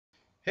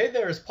Hey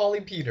there, it's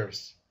Paulie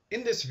Peters.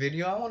 In this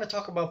video, I want to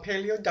talk about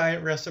paleo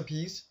diet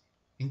recipes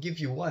and give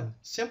you one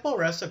simple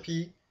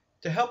recipe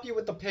to help you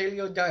with the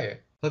paleo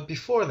diet. But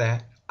before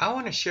that, I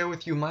want to share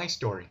with you my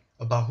story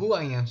about who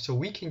I am so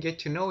we can get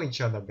to know each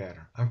other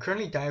better. I'm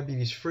currently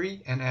diabetes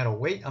free and at a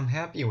weight I'm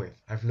happy with.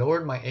 I've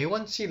lowered my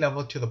A1C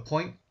level to the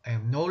point I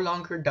am no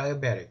longer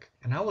diabetic,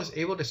 and I was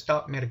able to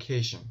stop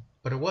medication.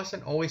 But it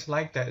wasn't always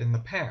like that in the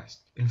past.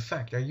 In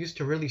fact, I used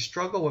to really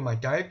struggle with my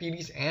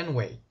diabetes and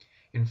weight.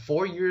 In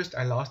 4 years,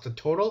 I lost a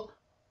total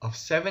of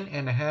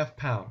 7.5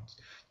 pounds.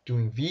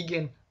 Doing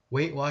vegan,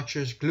 Weight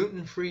Watchers,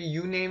 gluten-free,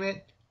 you name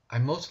it, I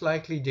most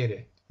likely did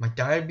it. My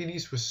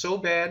diabetes was so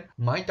bad,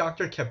 my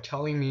doctor kept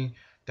telling me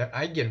that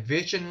I'd get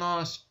vision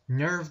loss,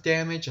 nerve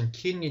damage, and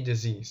kidney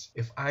disease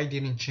if I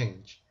didn't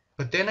change.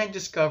 But then I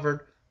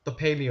discovered the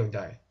paleo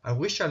diet. I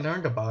wish I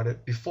learned about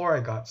it before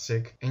I got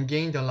sick and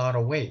gained a lot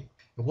of weight.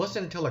 It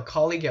wasn't until a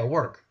colleague at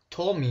work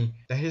told me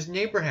that his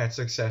neighbor had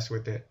success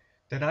with it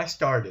that I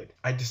started.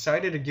 I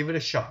decided to give it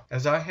a shot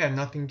as I had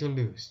nothing to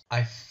lose.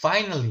 I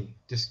finally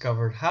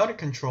discovered how to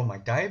control my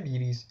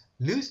diabetes,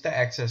 lose the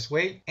excess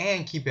weight,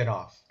 and keep it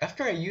off.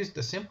 After I used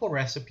the simple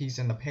recipes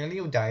in the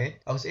paleo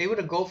diet, I was able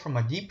to go from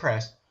a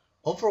depressed,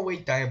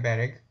 overweight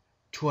diabetic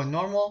to a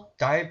normal,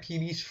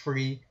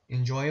 diabetes-free,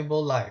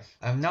 enjoyable life.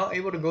 I'm now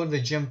able to go to the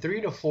gym 3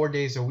 to 4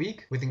 days a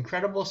week with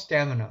incredible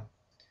stamina.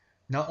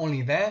 Not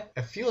only that,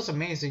 it feels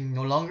amazing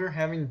no longer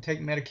having to take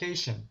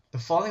medication. The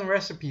following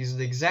recipe is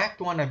the exact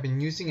one I've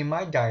been using in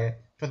my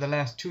diet for the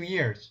last 2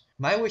 years.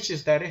 My wish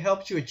is that it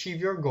helps you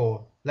achieve your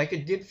goal like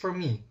it did for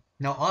me.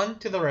 Now on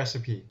to the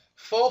recipe.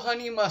 Faux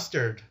honey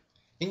mustard.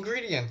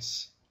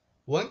 Ingredients: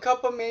 1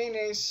 cup of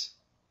mayonnaise,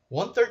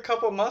 1/3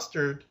 cup of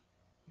mustard,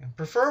 and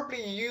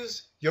preferably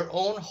use your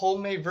own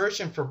homemade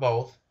version for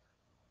both,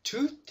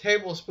 2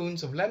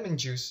 tablespoons of lemon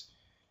juice,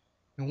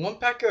 and 1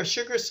 packet of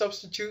sugar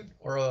substitute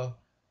or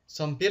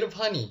some bit of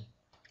honey.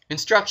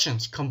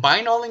 Instructions: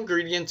 combine all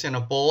ingredients in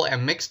a bowl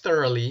and mix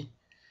thoroughly,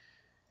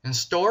 and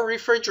store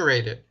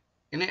refrigerated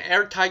in an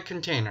airtight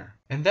container.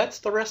 And that's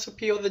the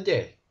recipe of the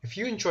day. If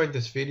you enjoyed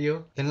this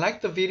video, then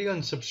like the video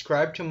and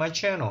subscribe to my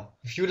channel.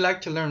 If you'd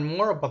like to learn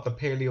more about the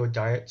paleo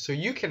diet so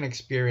you can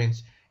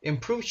experience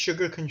improved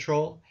sugar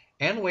control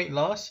and weight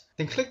loss,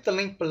 then click the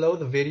link below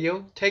the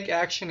video, take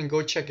action, and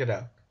go check it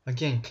out.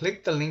 Again,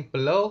 click the link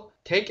below,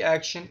 take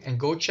action, and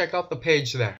go check out the page there.